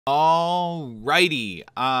Alrighty,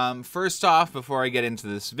 first off, before I get into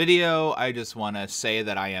this video, I just want to say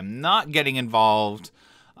that I am not getting involved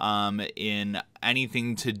in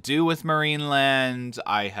anything to do with Marineland.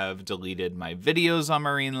 I have deleted my videos on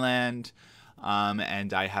Marineland,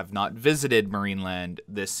 and I have not visited Marineland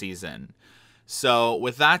this season. So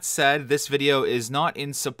with that said, this video is not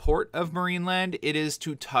in support of Marineland. It is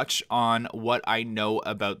to touch on what I know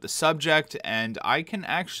about the subject, and I can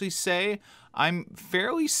actually say I'm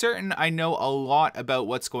fairly certain I know a lot about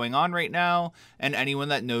what's going on right now, and anyone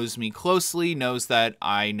that knows me closely knows that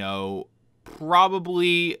I know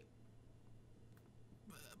probably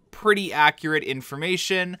pretty accurate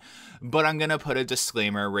information, but I'm gonna put a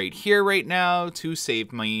disclaimer right here, right now, to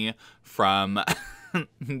save me from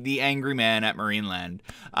the angry man at Marineland.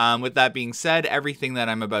 With that being said, everything that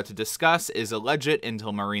I'm about to discuss is alleged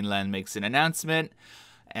until Marineland makes an announcement.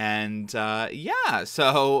 And yeah,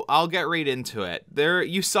 so I'll get right into it.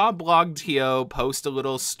 You saw BlogTO post a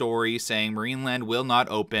little story saying Marineland will not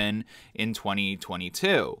open in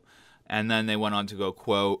 2022. And then they went on to go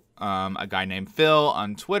quote a guy named Phil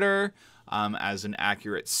on Twitter as an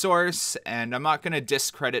accurate source. And I'm not going to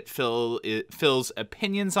discredit Phil's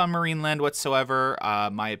opinions on Marineland whatsoever.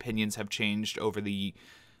 My opinions have changed over the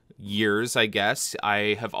years, I guess.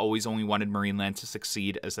 I have always only wanted Marineland to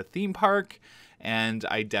succeed as a theme park. And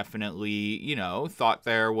I definitely, thought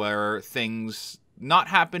there were things not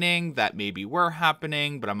happening that maybe were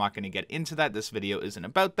happening, but I'm not going to get into that. This video isn't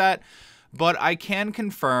about that. But I can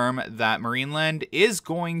confirm that Marineland is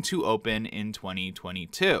going to open in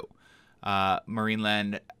 2022.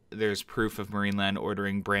 Marineland, there's proof of Marineland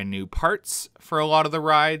ordering brand new parts for a lot of the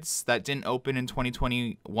rides that didn't open in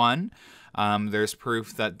 2021. There's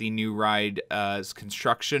proof that the new ride's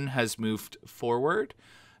construction has moved forward.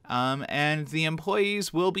 And the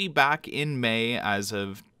employees will be back in May as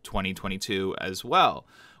of 2022 as well.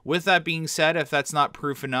 With that being said, if that's not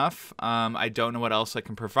proof enough, I don't know what else I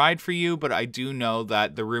can provide for you, but I do know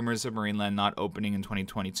that the rumors of Marineland not opening in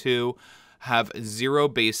 2022 have zero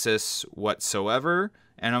basis whatsoever.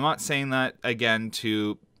 And I'm not saying that, again,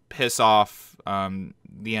 to piss off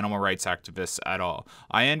the animal rights activists at all.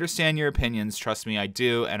 I understand your opinions, trust me, I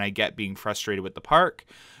do, and I get being frustrated with the park.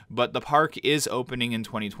 But the park is opening in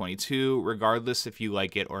 2022, regardless if you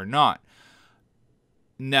like it or not.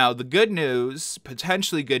 Now, the good news,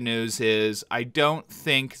 potentially good news, is I don't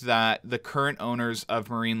think that the current owners of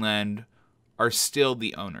Marineland are still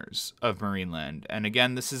the owners of Marineland. And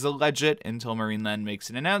again, this is alleged until Marineland makes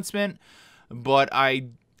an announcement. But I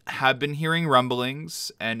have been hearing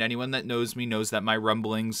rumblings, and anyone that knows me knows that my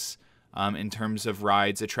rumblings in terms of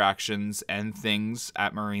rides, attractions, and things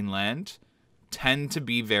at Marineland tend to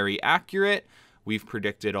be very accurate. We've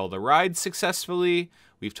predicted all the rides successfully.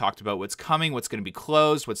 We've talked about what's coming, what's going to be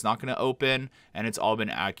closed, what's not going to open, and it's all been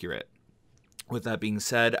accurate. With that being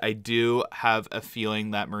said, I do have a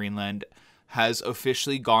feeling that Marineland has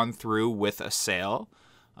officially gone through with a sale.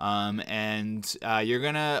 And you're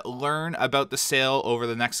going to learn about the sale over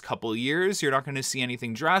the next couple of years. You're not going to see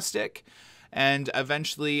anything drastic. And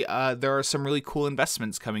eventually, there are some really cool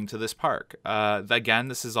investments coming to this park. Again,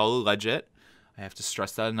 this is all alleged. I have to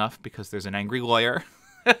stress that enough because there's an angry lawyer.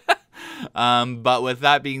 But with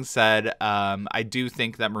that being said, I do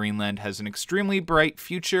think that Marineland has an extremely bright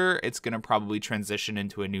future. It's going to probably transition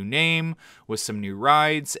into a new name with some new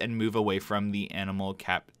rides and move away from the animal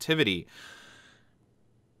captivity.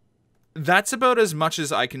 That's about as much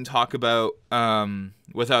as I can talk about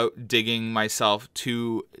without digging myself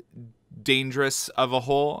too dangerous of a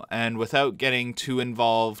hole and without getting too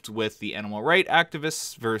involved with the animal rights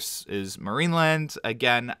activists versus Marineland.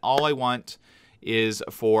 Again, all I want is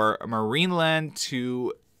for Marineland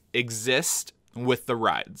to exist with the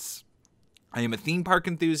rides. I am a theme park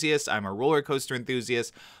enthusiast. I'm a roller coaster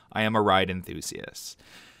enthusiast. I am a ride enthusiast.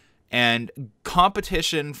 And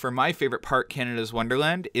competition for my favorite park, Canada's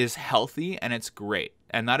Wonderland, is healthy and it's great.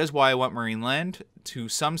 And that is why I want Marineland to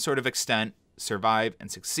some sort of extent survive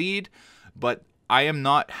and succeed, but I am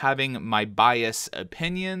not having my bias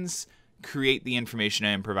opinions create the information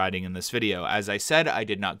I am providing in this video. As I said, I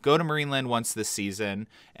did not go to Marineland once this season,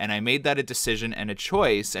 and I made that a decision and a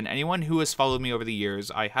choice, and anyone who has followed me over the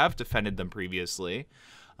years, I have defended them previously,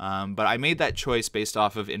 but I made that choice based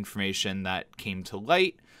off of information that came to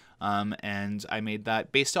light, and I made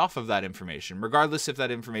that based off of that information. Regardless if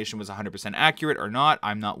that information was 100% accurate or not,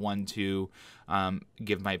 I'm not one to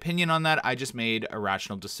give my opinion on that. I just made a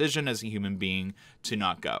rational decision as a human being to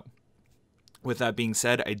not go. With that being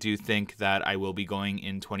said, I do think that I will be going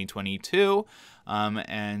in 2022,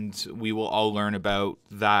 and we will all learn about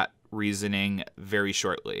that reasoning very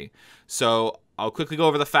shortly. So I'll quickly go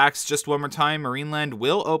over the facts just one more time. Marineland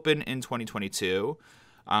will open in 2022.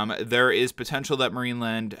 There is potential that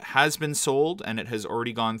Marineland has been sold and it has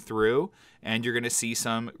already gone through, and you're going to see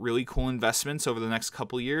some really cool investments over the next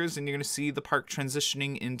couple years, and you're going to see the park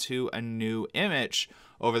transitioning into a new image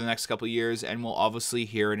over the next couple years, and we'll obviously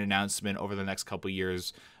hear an announcement over the next couple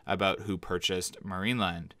years about who purchased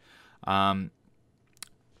Marineland.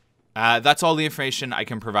 That's all the information I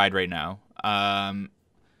can provide right now.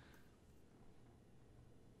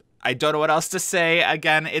 I don't know what else to say.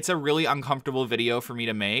 Again, it's a really uncomfortable video for me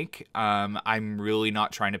to make. I'm really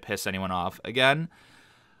not trying to piss anyone off again.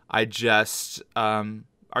 I just, our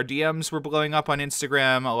DMs were blowing up on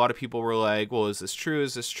Instagram. A lot of people were like, well, is this true?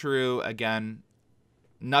 Is this true? Again,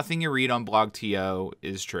 nothing you read on BlogTO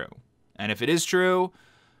is true. And if it is true,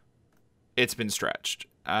 it's been stretched.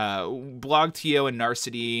 BlogTO and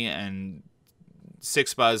Narcity and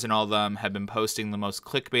SixBuzz and all of them have been posting the most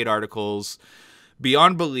clickbait articles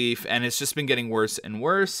beyond belief, and it's just been getting worse and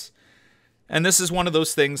worse. And this is one of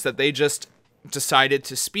those things that they just decided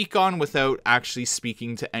to speak on without actually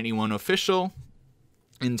speaking to anyone official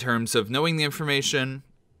in terms of knowing the information.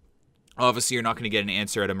 Obviously, you're not going to get an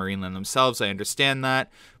answer out of Marineland themselves. I understand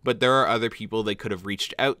that, but there are other people they could have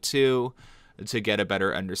reached out to get a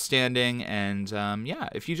better understanding. And yeah,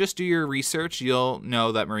 if you just do your research, you'll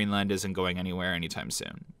know that Marineland isn't going anywhere anytime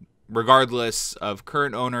soon. Regardless of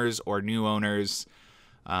current owners or new owners,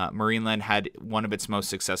 Marineland had one of its most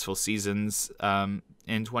successful seasons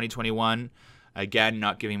in 2021. Again,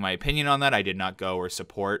 not giving my opinion on that. I did not go or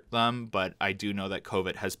support them, but I do know that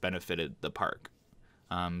COVID has benefited the park.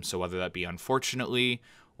 So whether that be unfortunately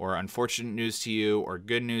or unfortunate news to you or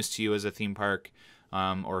good news to you as a theme park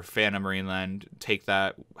or fan of Marineland, take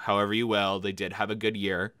that however you will. They did have a good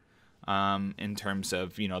year in terms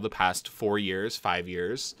of, you know, the past 4 years, 5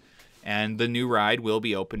 years. And the new ride will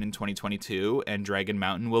be open in 2022, and Dragon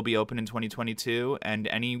Mountain will be open in 2022, and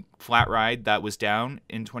any flat ride that was down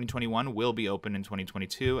in 2021 will be open in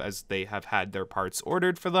 2022, as they have had their parts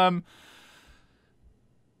ordered for them.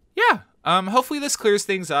 Yeah, hopefully this clears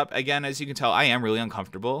things up. Again, as you can tell, I am really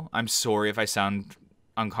uncomfortable. I'm sorry if I sound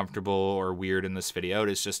uncomfortable or weird in this video.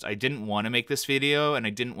 It's just I didn't want to make this video, and I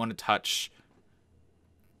didn't want to touch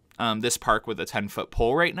this park with a 10-foot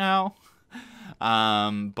pole right now.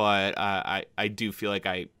 But I do feel like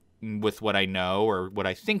with what I know or what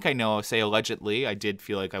I think I know, say allegedly, I did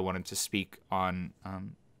feel like I wanted to speak on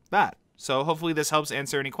that. So hopefully this helps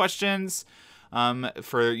answer any questions.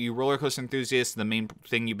 For you roller coaster enthusiasts, the main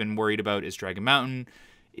thing you've been worried about is Dragon Mountain.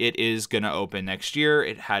 It is going to open next year.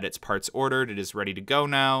 It had its parts ordered. It is ready to go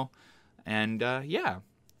now. And yeah.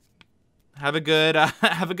 Have a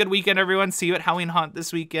good weekend, everyone. See you at Halloween Haunt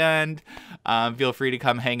this weekend. Feel free to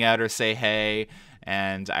come hang out or say hey.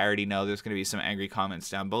 And I already know there's going to be some angry comments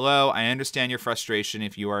down below. I understand your frustration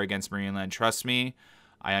if you are against Marineland. Trust me,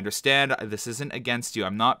 I understand. This isn't against you.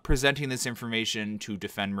 I'm not presenting this information to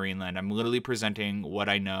defend Marineland. I'm literally presenting what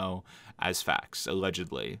I know as facts,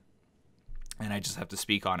 allegedly. And I just have to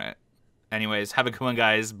speak on it. Anyways, have a good one,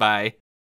 guys. Bye.